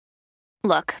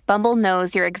Look, Bumble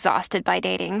knows you're exhausted by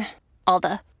dating. All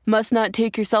the must not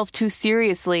take yourself too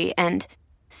seriously and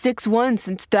 6'1"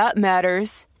 since that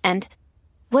matters. And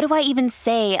what do I even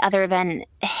say other than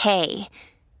hey?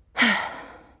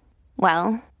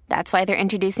 Well, that's why they're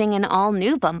introducing an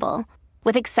all-new Bumble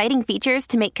with exciting features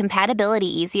to make compatibility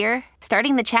easier,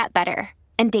 starting the chat better,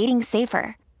 and dating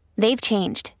safer. They've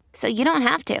changed, so you don't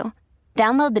have to.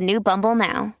 Download the new Bumble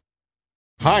now.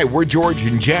 Hi, we're George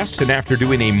and Jess, and after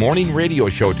doing a morning radio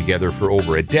show together for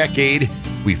over a decade,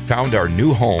 we found our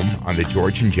new home on the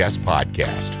George and Jess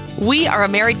podcast. We are a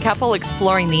married couple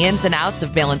exploring the ins and outs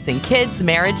of balancing kids,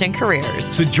 marriage, and careers.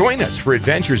 So join us for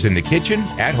adventures in the kitchen,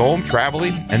 at home,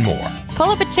 traveling, and more. Pull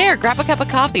up a chair, grab a cup of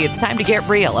coffee. It's time to get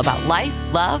real about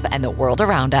life, love, and the world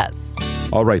around us.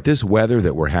 All right, this weather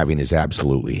that we're having is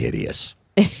absolutely hideous.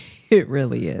 It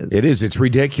really is. It is. It's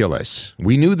ridiculous.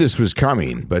 We knew this was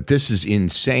coming, but this is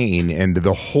insane. And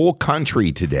the whole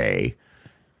country today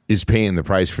is paying the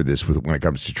price for this when it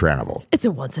comes to travel. It's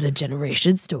a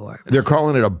once-in-a-generation storm. They're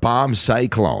calling it a bomb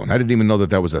cyclone. I didn't even know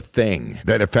that was a thing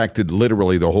that affected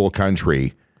literally the whole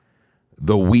country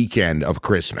the weekend of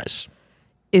Christmas.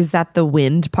 Is that the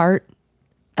wind part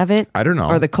of it? I don't know.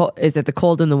 Or the cold? Is it the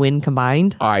cold and the wind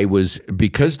combined?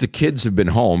 Because the kids have been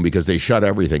home because they shut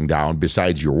everything down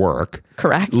besides your work.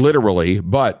 Correct. Literally,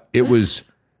 but it was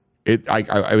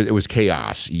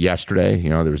chaos yesterday. You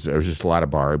know, there was just a lot of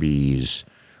Barbies,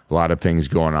 a lot of things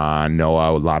going on.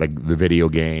 Noah, a lot of the video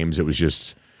games. It was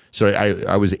just so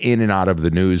I was in and out of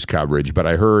the news coverage, but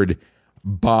I heard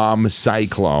bomb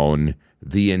cyclone,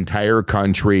 the entire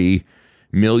country.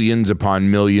 Millions upon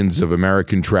millions of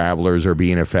American travelers are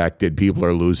being affected. People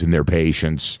are losing their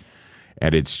patience,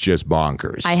 and it's just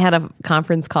bonkers. I had a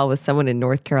conference call with someone in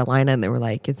North Carolina, and they were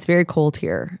like, "It's very cold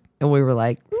here," and we were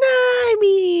like, "Nah, I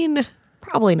mean,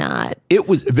 probably not." It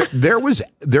was there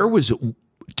was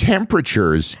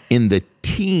temperatures in the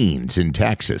teens in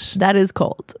Texas. That is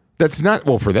cold. That's not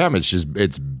for them.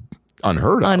 It's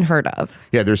unheard of. Unheard of.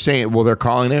 Yeah, they're saying, they're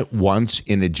calling it once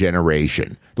in a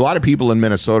generation. A lot of people in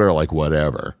Minnesota are like,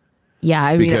 whatever. Yeah,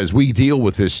 I mean, because we deal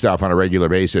with this stuff on a regular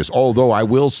basis. Although I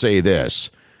will say this,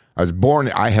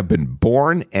 I have been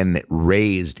born and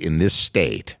raised in this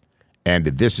state, and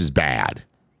this is bad.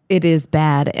 It is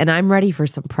bad, and I'm ready for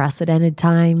some precedented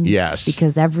times. Yes.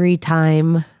 Because every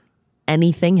time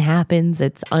anything happens,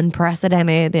 it's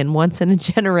unprecedented and once in a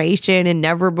generation and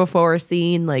never before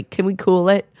seen. Like, can we cool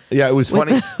it? Yeah, it was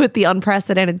funny with the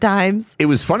unprecedented times. It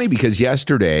was funny because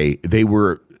yesterday they'd been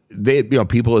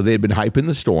hyping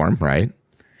the storm, right?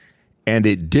 And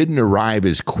it didn't arrive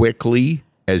as quickly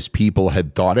as people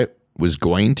had thought it was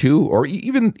going to, or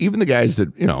even the guys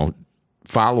that,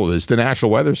 follow this. The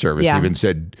National Weather Service even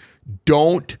said,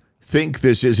 "Don't think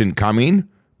this isn't coming,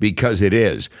 because it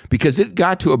is." Because it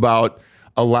got to about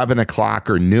 11 o'clock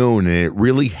or noon and it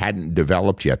really hadn't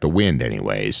developed yet, the wind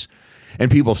anyways. And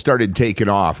people started taking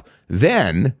off.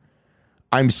 Then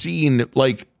I'm seeing,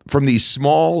 like, from these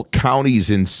small counties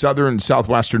in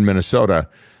southwestern Minnesota,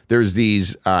 there's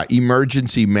these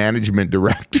emergency management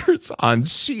directors on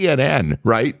CNN,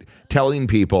 right? Telling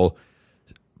people,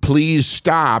 please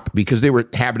stop, because they were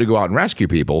having to go out and rescue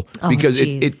people because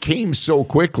it came so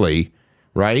quickly,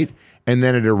 right? And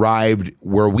then it arrived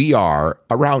where we are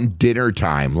around dinner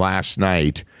time last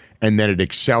night. And then it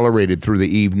accelerated through the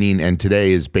evening, and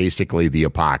today is basically the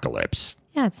apocalypse.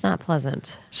 Yeah, it's not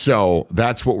pleasant. So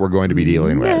that's what we're going to be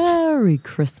dealing with. Merry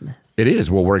Christmas. It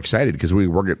is. Well, we're excited because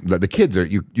the kids are.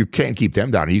 You can't keep them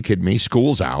down. Are you kidding me?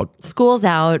 School's out. School's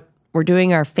out. We're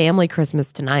doing our family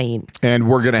Christmas tonight. And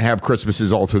we're going to have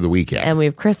Christmases all through the weekend. And we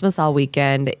have Christmas all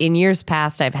weekend. In years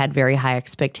past, I've had very high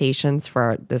expectations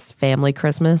for this family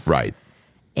Christmas. Right.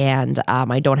 And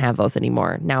I don't have those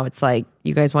anymore. Now it's like,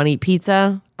 you guys want to eat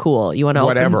pizza? Cool. You want to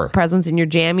open presents in your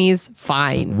jammies?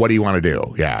 Fine. What do you want to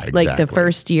do? Yeah, exactly. Like the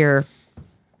first year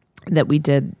that we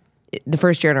did, the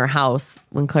first year in our house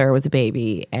when Clara was a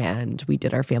baby and we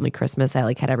did our family Christmas,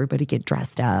 I had everybody get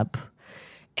dressed up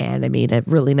and I made a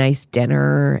really nice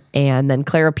dinner, and then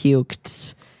Clara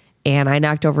puked. And I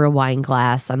knocked over a wine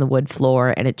glass on the wood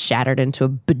floor and it shattered into a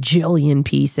bajillion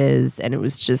pieces, and it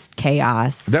was just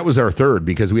chaos. That was our third,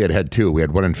 because we had two. We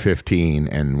had one in 15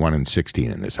 and one in 16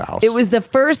 in this house. It was the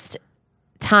first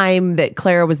time that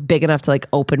Clara was big enough to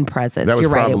open presents. That was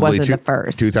You're right. It wasn't the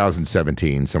first.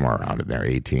 2017, somewhere around in there,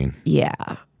 18. Yeah.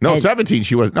 No, 17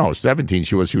 she was. No, 17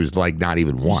 she was. She was not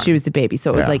even one. She was the baby,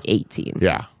 so it was 18.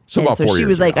 Yeah. So about 4 years she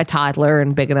was ago. a toddler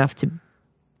and big enough to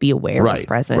be aware of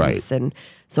presents. Right. And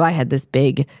so I had this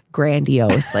big,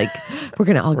 grandiose, we're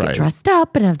going to all get dressed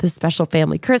up and have this special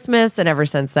family Christmas. And ever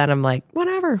since then, I'm like,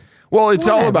 whatever. Well, it's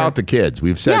all Whatever. about the kids.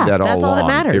 We've said that all that's along. all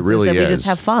that matters. It really is. That is. We just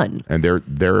have fun. And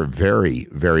they're very,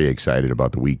 very excited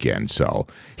about the weekend. So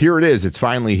here it is. It's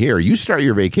finally here. You start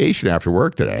your vacation after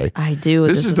work today. I do.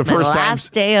 This is the my first time.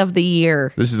 last day of the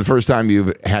year. This is the first time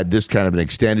you've had this kind of an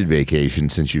extended vacation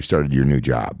since you've started your new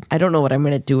job. I don't know what I'm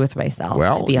going to do with myself.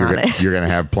 Well, to be honest, you're going to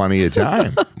have plenty of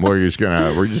time. It's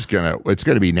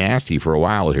going to be nasty for a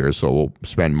while here. So we'll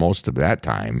spend most of that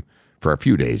time for a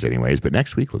few days anyways. But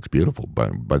next week looks beautiful.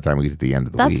 But by the time we get to the end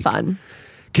of the week. That's fun.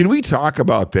 Can we talk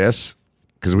about this?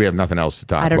 Because we have nothing else to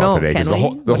talk about today. Can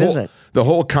we? The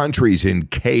whole country's in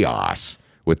chaos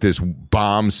with this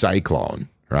bomb cyclone,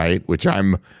 right? Which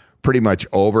I'm pretty much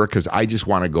over because I just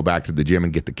want to go back to the gym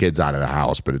and get the kids out of the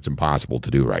house, but it's impossible to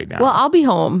do right now. Well, I'll be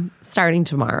home starting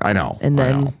tomorrow. I know. And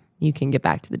then you can get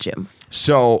back to the gym.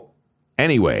 So,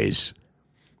 anyways,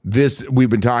 we've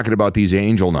been talking about these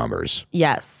angel numbers.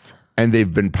 Yes. And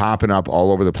they've been popping up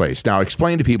all over the place. Now,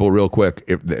 explain to people real quick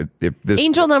if this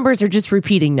Angel numbers are just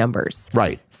repeating numbers.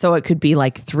 Right. So it could be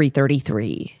like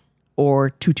 333 or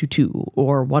 222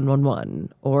 or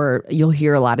 111, or you'll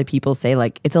hear a lot of people say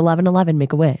like it's 1111,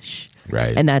 make a wish.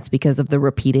 Right. And that's because of the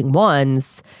repeating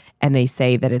ones. And they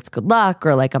say that it's good luck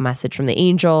or like a message from the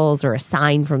angels or a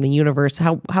sign from the universe,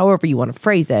 however you want to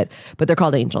phrase it. But they're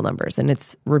called angel numbers and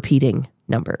it's repeating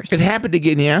numbers. It happened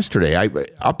again yesterday.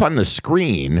 Up on the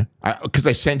screen, because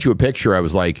I sent you a picture, I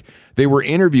was like, they were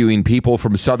interviewing people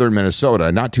from southern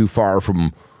Minnesota, not too far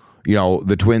from,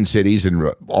 the Twin Cities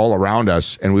and all around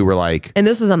us. And we were like... And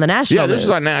this was on the national news. This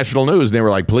was on national news. And they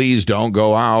were like, please don't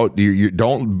go out. You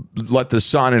don't let the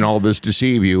sun and all this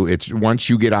deceive you. It's once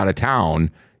you get out of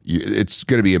town... it's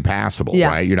going to be impassable,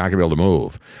 right? You're not going to be able to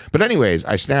move. But anyways,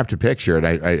 I snapped a picture and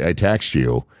I text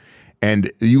you,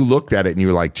 and you looked at it and you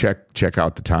were like, check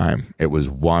out the time. It was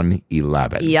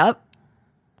 1:11. Yep.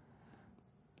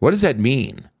 What does that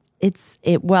mean?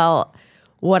 Well,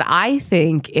 what I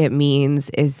think it means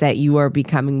is that you are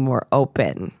becoming more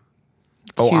open.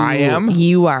 I am?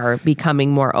 You are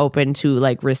becoming more open to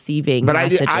like receiving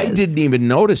messages. I didn't even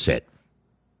notice it.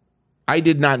 I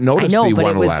did not notice the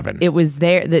 111. It was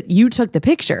there that you took the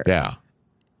picture. Yeah.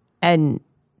 And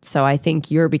so I think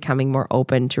you're becoming more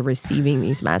open to receiving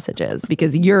these messages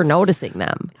because you're noticing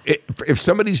them. If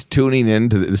somebody's tuning in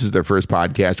to this is their first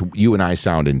podcast, you and I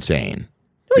sound insane.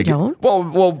 No, we don't.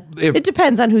 Well, it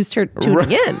depends on who's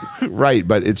tuning in. Right,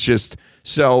 but it's just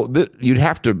so you'd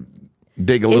have to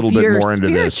dig a little bit more into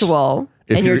this. Spiritual.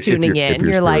 And you're tuning in,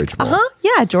 you're like,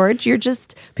 yeah, George, you're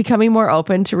just becoming more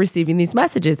open to receiving these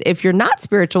messages. If you're not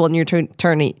spiritual and you're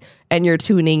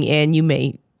tuning in, you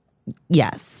may,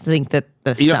 think that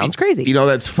sounds crazy.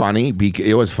 That's funny.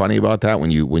 It was funny about that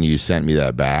when you sent me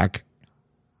that back.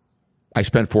 I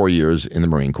spent 4 years in the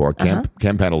Marine Corps, Camp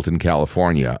Pendleton,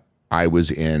 California. I was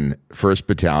in 1st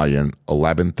Battalion,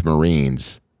 11th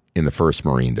Marines in the 1st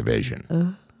Marine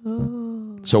Division.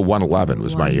 So 111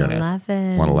 was my unit.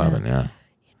 111, yeah.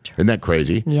 Isn't that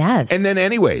crazy? Yes. And then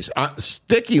anyways,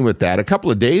 sticking with that, a couple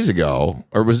of days ago,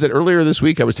 or was it earlier this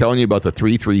week, I was telling you about the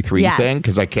 333 thing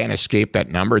because I can't escape that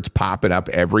number. It's popping up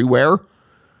everywhere.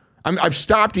 I've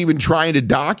stopped even trying to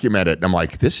document it. And I'm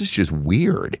like, this is just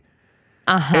weird.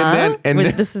 And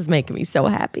then this is making me so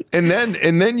happy. And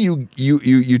then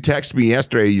you text me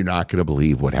yesterday, you're not going to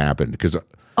believe what happened because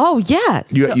oh,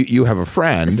 yes. You have a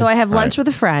friend. So I have lunch with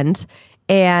a friend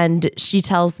and she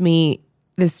tells me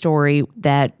this story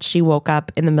that she woke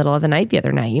up in the middle of the night the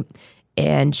other night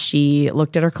and she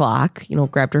looked at her clock,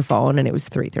 grabbed her phone and it was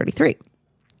 3:33.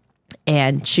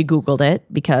 And she Googled it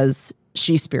because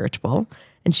she's spiritual.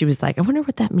 And she was like, I wonder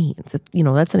what that means.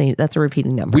 That's a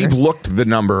repeating number. We've looked the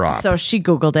number up. So she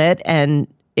Googled it and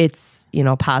it's,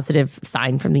 positive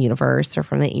sign from the universe or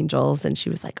from the angels. And she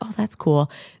was like, oh, that's cool.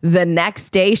 The next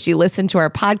day she listened to our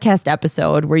podcast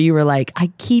episode where you were like,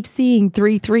 I keep seeing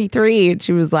 333. And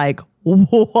she was like,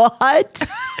 what?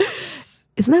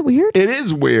 Isn't that weird? It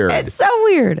is weird. It's so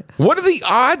weird. What are the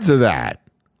odds of that?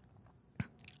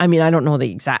 I mean, I don't know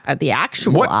the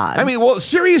actual odds. I mean, well,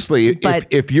 seriously, but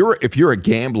if you're a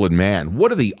gambling man,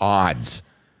 what are the odds?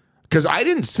 Because I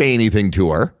didn't say anything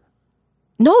to her.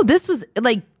 No, this was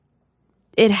like,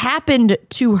 it happened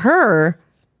to her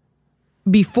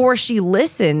before she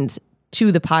listened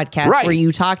to the podcast where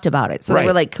you talked about it. So they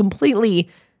were like completely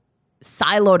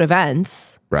siloed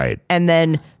events. Right. And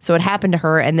then, so it happened to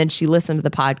her and then she listened to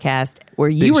the podcast where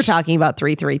you were talking about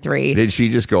 333. Did she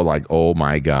just go like, oh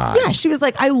my God? Yeah, she was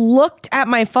like, I looked at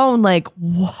my phone like,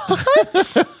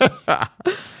 what?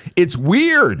 It's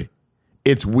weird.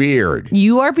 It's weird.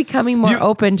 You are becoming more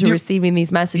open to receiving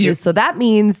these messages. So that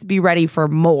means be ready for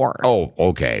more. Oh,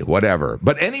 okay. Whatever.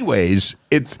 But anyways,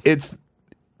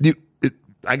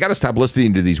 I got to stop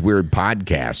listening to these weird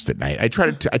podcasts at night. I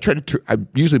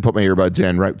usually put my earbuds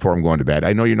in right before I'm going to bed.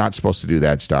 I know you're not supposed to do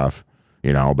that stuff,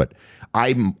 but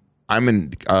I'm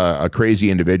a crazy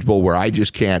individual where I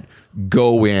just can't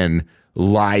go in,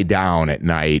 lie down at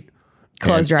night,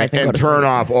 close your eyes and turn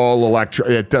off all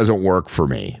It doesn't work for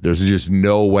me. There's just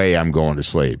no way I'm going to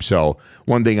sleep. So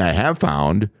one thing I have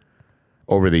found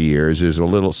over the years is a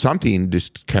little something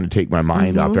just kind of take my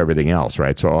mind off everything else,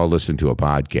 right? So I'll listen to a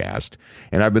podcast,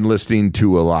 and I've been listening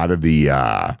to a lot of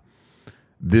the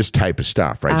this type of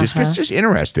stuff, right? Just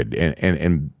interested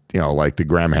in like the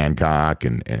Graham Hancock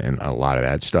and a lot of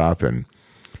that stuff. And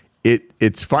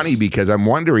it's funny because I'm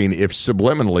wondering if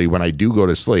subliminally when I do go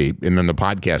to sleep and then the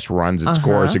podcast runs its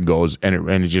course and goes and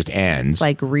it just ends. It's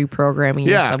like reprogramming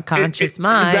your subconscious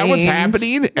mind. Is that what's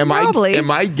happening?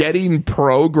 Am I getting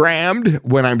programmed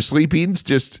when I'm sleeping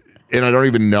and I don't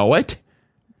even know it?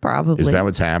 Probably. Is that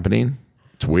what's happening?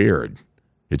 It's weird.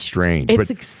 It's strange. It's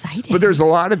exciting. But there's a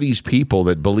lot of these people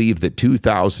that believe that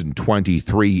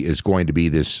 2023 is going to be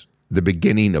the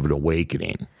beginning of an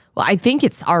awakening. Well, I think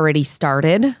it's already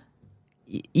started.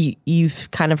 You've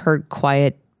kind of heard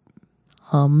quiet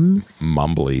hums.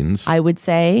 Mumblings. I would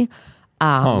say.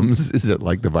 Hums? Is it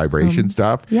like the vibration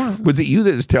stuff? Yeah. Was it you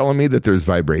that was telling me that there's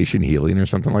vibration healing or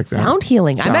something like that? Sound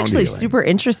healing. I'm actually healing. super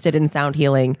interested in sound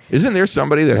healing. Isn't there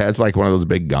somebody that has like one of those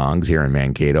big gongs here in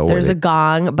Mankato? There's a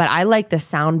gong, but I like the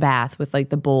sound bath with like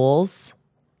the bowls.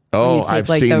 Oh, I've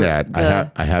seen that.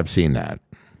 I have seen that.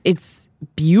 It's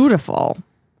beautiful.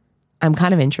 I'm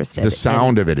kind of interested. The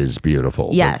sound of it is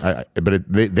beautiful. Yes. But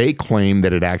they claim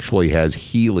that it actually has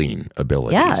healing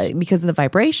abilities. Yeah, because of the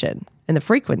vibration and the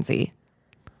frequency.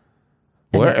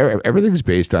 Well, everything's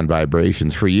based on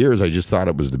vibrations. For years, I just thought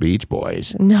it was the Beach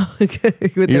Boys. No,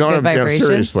 with you know what I'm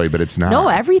seriously, but it's not. No,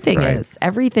 everything right? is.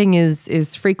 Everything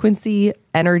is frequency,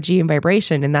 energy, and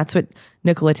vibration. And that's what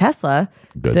Nikola Tesla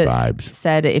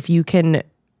said. If you can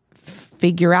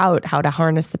figure out how to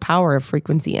harness the power of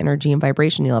frequency, energy, and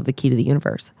vibration, you'll have the key to the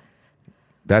universe.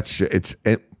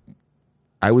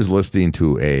 I was listening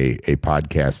to a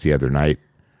podcast the other night,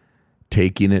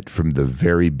 taking it from the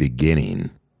very beginning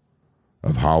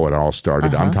of how it all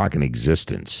started. I'm talking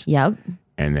existence. Yep.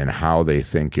 And then how they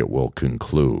think it will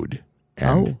conclude.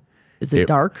 And is it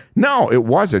dark? No, it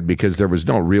wasn't, because there was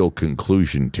no real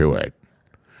conclusion to it.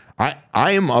 I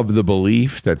am of the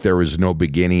belief that there is no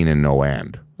beginning and no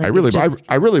end. Like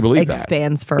I really believe that.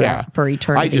 Expands for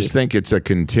eternity. I just think it's a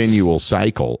continual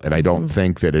cycle, and I don't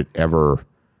think that it ever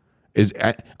is.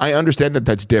 I understand that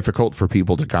that's difficult for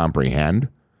people to comprehend,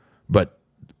 but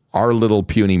our little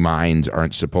puny minds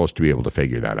aren't supposed to be able to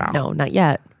figure that out. No, not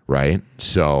yet. Right?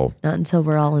 So not until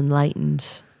we're all enlightened,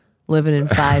 living in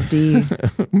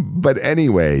 5D. But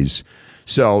anyways,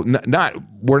 so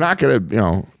we're not going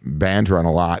to banter on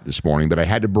a lot this morning, but I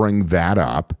had to bring that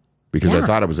up because I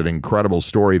thought it was an incredible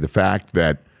story. The fact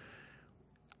that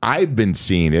I've been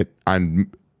seeing it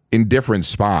in different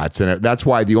spots, and that's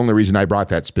why the only reason I brought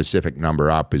that specific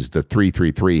number up is the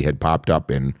 333 had popped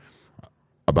up in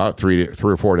about three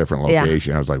or four different locations.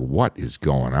 Yeah. I was like, what is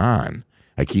going on?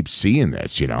 I keep seeing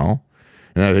this, And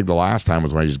I think the last time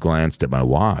was when I just glanced at my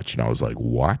watch, and I was like,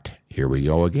 what? Here we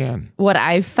go again. What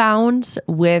I've found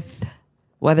with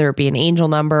whether it be an angel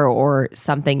number or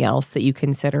something else that you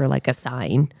consider like a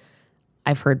sign,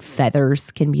 I've heard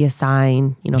feathers can be a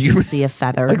sign. You see a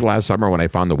feather. Like last summer when I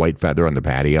found the white feather on the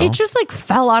patio. It just like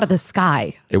fell out of the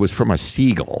sky. It was from a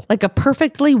seagull. Like a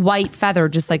perfectly white feather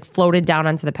just like floated down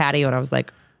onto the patio. And I was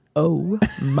like, oh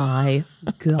my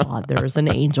God, there's an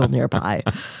angel nearby.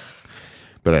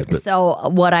 So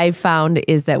what I've found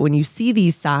is that when you see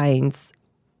these signs,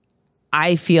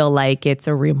 I feel like it's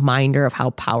a reminder of how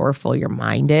powerful your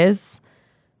mind is,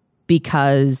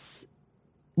 because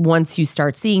once you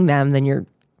start seeing them, then you're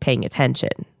paying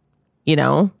attention,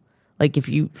 Like if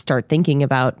you start thinking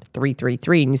about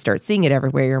 333 and you start seeing it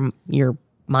everywhere, your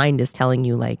mind is telling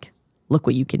you like, look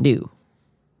what you can do.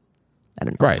 I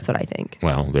don't know. Right. That's what I think.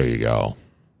 Well, there you go.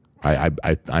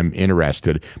 I'm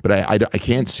interested, but I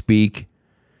can't speak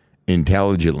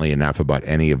intelligently enough about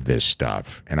any of this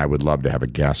stuff, and I would love to have a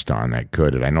guest on that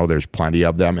could. And I know there's plenty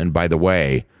of them. And by the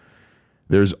way,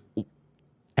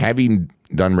 having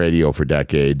done radio for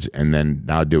decades and then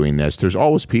now doing this, there's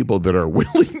always people that are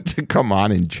willing to come on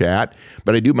and chat,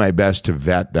 but I do my best to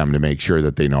vet them to make sure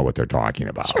that they know what they're talking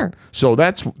about. Sure. So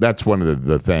that's one of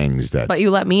the things that. But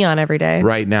you let me on every day.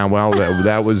 Right now, well,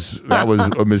 that was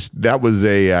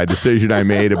a decision I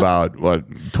made about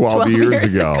 12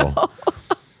 years ago.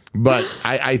 But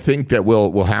I think that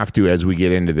we'll have to, as we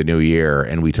get into the new year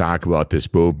and we talk about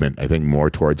this movement, I think more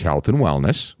towards health and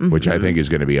wellness, which I think is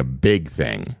going to be a big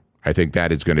thing. I think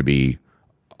that is going to be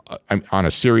on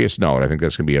a serious note, I think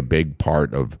that's going to be a big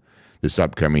part of this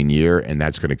upcoming year, and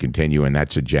that's going to continue, and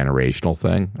that's a generational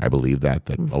thing. I believe that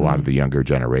a lot of the younger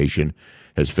generation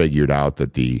has figured out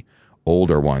that the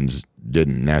older ones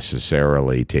didn't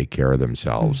necessarily take care of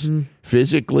themselves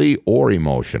physically or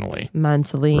emotionally.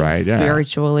 Mentally, right?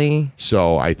 spiritually. Yeah.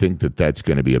 So I think that that's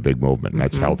going to be a big movement, and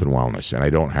that's health and wellness, and I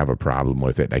don't have a problem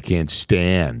with it. I can't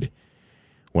stand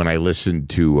when I listen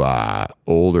to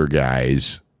older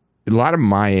guys, a lot of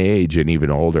my age and even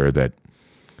older, that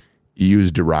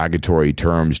use derogatory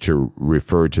terms to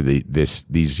refer to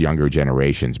these younger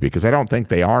generations, because I don't think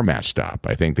they are messed up.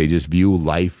 I think they just view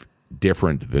life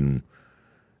different than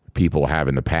people have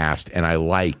in the past, and I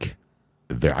like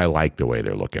the way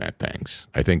they're looking at things.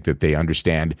 I think that they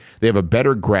understand, they have a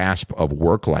better grasp of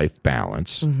work-life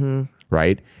balance,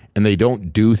 right? And they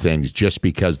don't do things just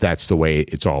because that's the way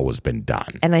it's always been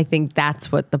done. And I think that's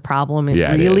what the problem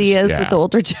really is with the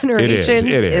older generations,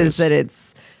 is that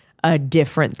it's a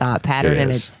different thought pattern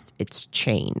and it's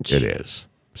change. It is.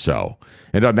 So,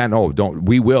 and on that note,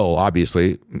 we will,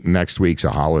 obviously, next week's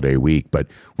a holiday week, but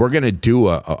we're going to do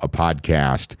a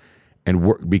podcast,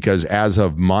 and because as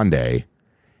of Monday,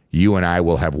 you and I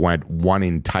will have went one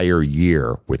entire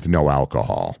year with no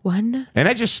alcohol. One? And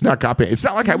I just snuck up. It's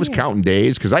not like I was counting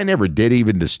days, because I never did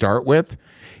even to start with.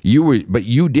 But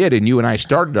you did, and you and I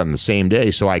started on the same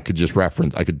day, so I could just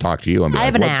I could talk to you. And be I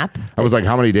have an app. I was like,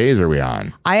 how many days are we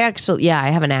on? I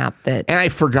have an app that... And I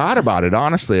forgot about it,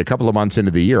 honestly. A couple of months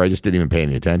into the year, I just didn't even pay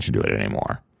any attention to it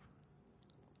anymore.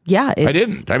 Yeah. I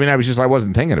didn't. I mean, I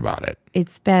wasn't thinking about it.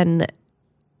 It's been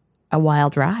a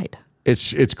wild ride.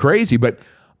 It's crazy, but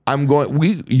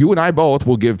you and I both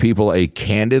will give people a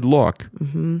candid look,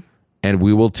 and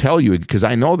we will tell you, because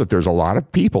I know that there's a lot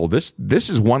of people. This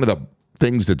is one of the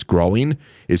things that's growing,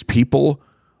 is people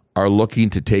are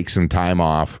looking to take some time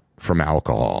off from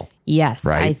alcohol. Yes.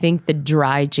 Right? I think the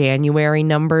dry January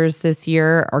numbers this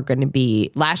year are going to be,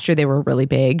 last year they were really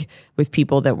big with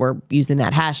people that were using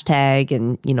that hashtag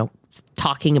and,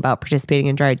 talking about participating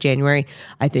in dry January.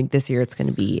 I think this year it's going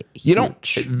to be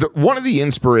huge. One of the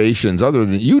inspirations, other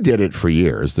than you did it for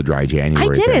years, the dry January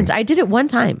I didn't. thing. I did it one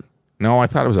time. No, I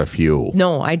thought it was a few.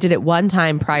 No, I did it one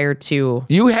time prior to.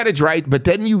 You had it dry, but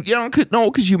then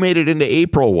because you made it into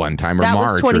April one time or That was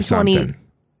March or 2020. something.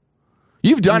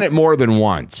 You've done it more than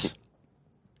once.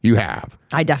 You have.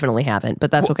 I definitely haven't, but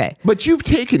that's okay. But you've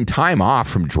taken time off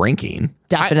from drinking.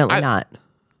 Definitely not.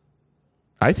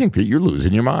 I think that you're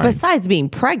losing your mind. Besides being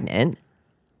pregnant.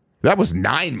 That was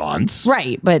 9 months.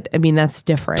 Right, but I mean, that's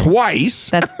different. Twice.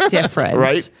 That's different.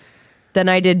 Right. Then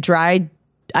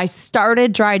I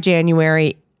started dry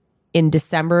January in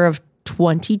December of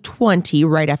 2020,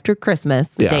 right after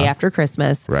Christmas, the day after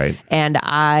Christmas. Right. And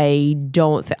I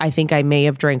think I may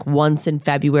have drank once in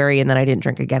February, and then I didn't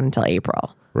drink again until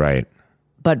April. Right.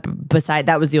 But beside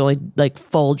that was the only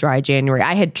full dry January.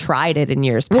 I had tried it in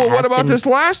years past. Well, what about this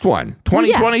last one,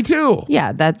 2022?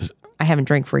 Yeah, I haven't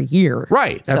drank for a year.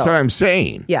 Right. That's what I'm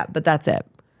saying. Yeah, but that's it.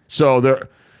 So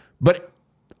but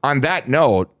on that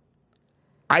note,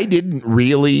 I didn't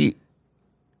really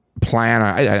plan.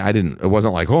 I didn't. It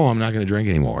wasn't like, I'm not going to drink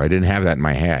anymore. I didn't have that in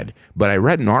my head. But I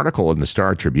read an article in the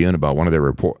Star Tribune about one of their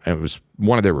it was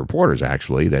one of their reporters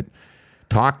actually that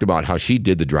talked about how she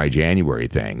did the dry January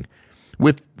thing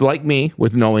like me,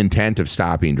 with no intent of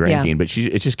stopping drinking, but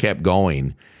it just kept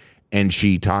going. And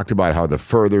she talked about how the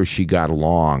further she got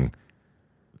along,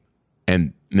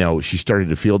 and she started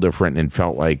to feel different and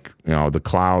felt like the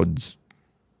clouds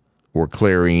were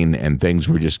clearing and things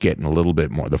were just getting a little bit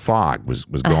more. The fog was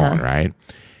going, right?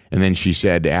 And then she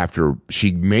said after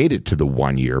she made it to the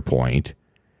 1 year point,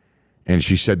 and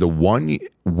she said the one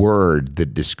word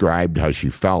that described how she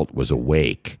felt was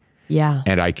awake. Yeah.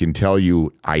 And I can tell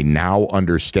you, I now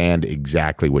understand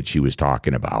exactly what she was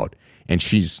talking about. And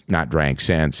she's not drank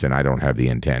since, and I don't have the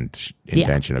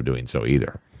intention of doing so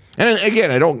either. And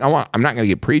again, I'm not going to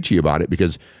get preachy about it,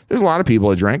 because there's a lot of people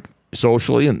that drink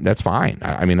socially, and that's fine.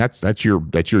 I mean, that's your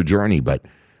journey. But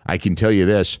I can tell you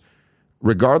this,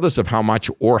 regardless of how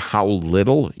much or how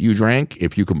little you drank,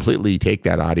 if you completely take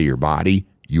that out of your body,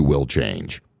 you will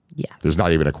change. Yes. There's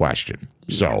not even a question.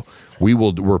 Yes. So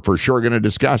we're for sure going to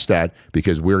discuss that,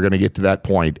 because we're going to get to that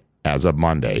point as of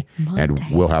Monday, and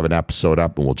we'll have an episode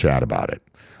up and we'll chat about it.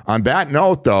 On that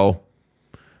note, though,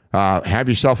 have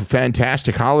yourself a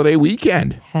fantastic holiday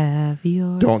weekend.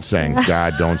 Don't sing.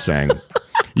 God, don't sing.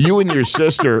 You and your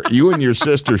sister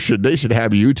should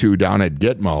have you two down at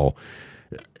Gitmo.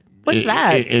 What's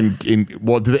that?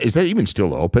 Is that even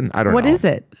still open? I don't know. What is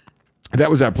it? That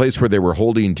was that place where they were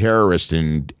holding terrorists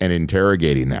and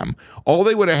interrogating them. All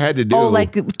they would have had to do... Oh,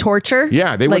 like torture?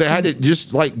 Yeah, they would have had to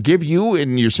just like give you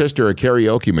and your sister a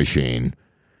karaoke machine.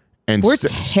 And we're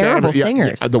terrible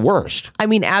singers. Yeah, the worst. I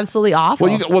mean, absolutely awful.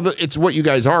 It's what you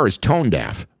guys are is tone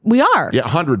deaf. We are. Yeah,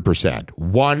 100%.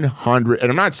 100. And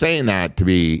I'm not saying that to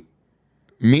be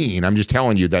mean. I'm just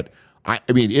telling you that, I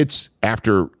mean, it's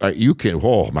after you can,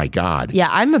 oh my God. Yeah,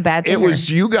 I'm a bad singer. It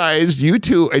was you guys, you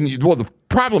two. And the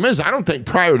problem is, I don't think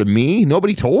prior to me,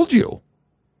 nobody told you.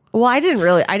 Well, I didn't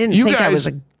think I was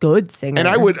a good singer. And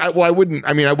I wasn't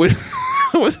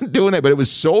doing it, but it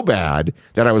was so bad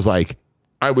that I was like,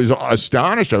 I was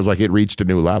astonished. I was like, it reached a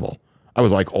new level. I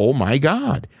was like, oh my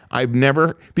God. I've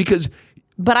never, because.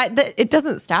 But it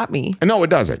doesn't stop me. No,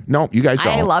 it doesn't. No, you guys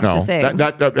don't. I love to sing.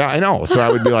 I know. So I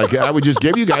would be like, I would just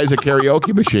give you guys a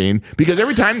karaoke machine because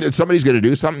every time that somebody's going to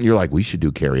do something, you're like, we should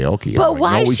do karaoke. But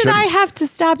why should I have to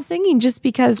stop singing just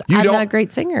because I'm not a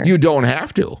great singer? You don't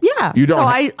have to. Yeah. You don't.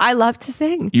 So I love to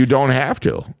sing. You don't have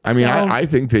to. I mean, I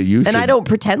think that you should. And I don't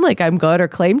pretend like I'm good or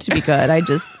claim to be good. I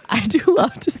do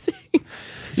love to sing.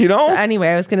 You know? So anyway,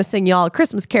 I was going to sing y'all a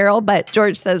Christmas carol, but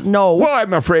George says no. Well,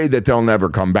 I'm afraid that they'll never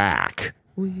come back.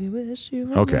 We wish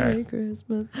you a Merry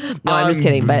Christmas. No, I'm just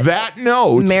kidding. But that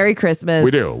note, Merry Christmas. We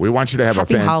do. We want you to have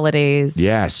Happy holidays.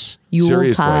 Yes.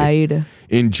 Yuletide. Seriously.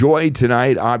 Enjoy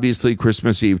tonight. Obviously,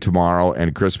 Christmas Eve tomorrow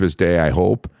and Christmas Day. I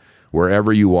hope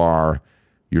wherever you are,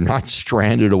 you're not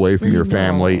stranded away from your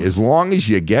family. As long as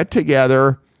you get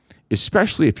together,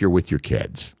 especially if you're with your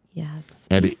kids. Yes.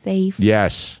 Be safe.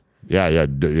 Yes. Yeah.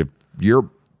 If you're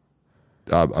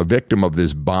a victim of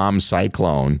this bomb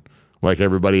cyclone, like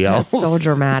everybody else. That's so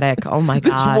dramatic. Oh my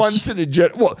gosh. This once in a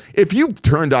well, if you've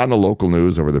turned on the local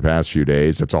news over the past few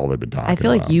days, that's all they've been talking about. I feel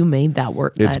like you made that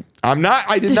word. I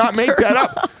did not make that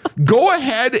up. Go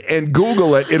ahead and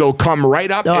Google it. It'll come right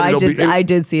up. No, I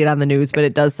did see it on the news, but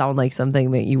it does sound like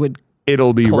something that you would.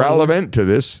 It'll be relevant to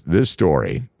this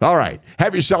story. All right.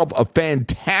 Have yourself a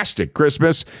fantastic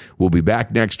Christmas. We'll be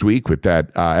back next week with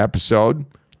that episode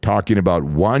talking about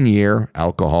 1 year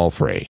alcohol free.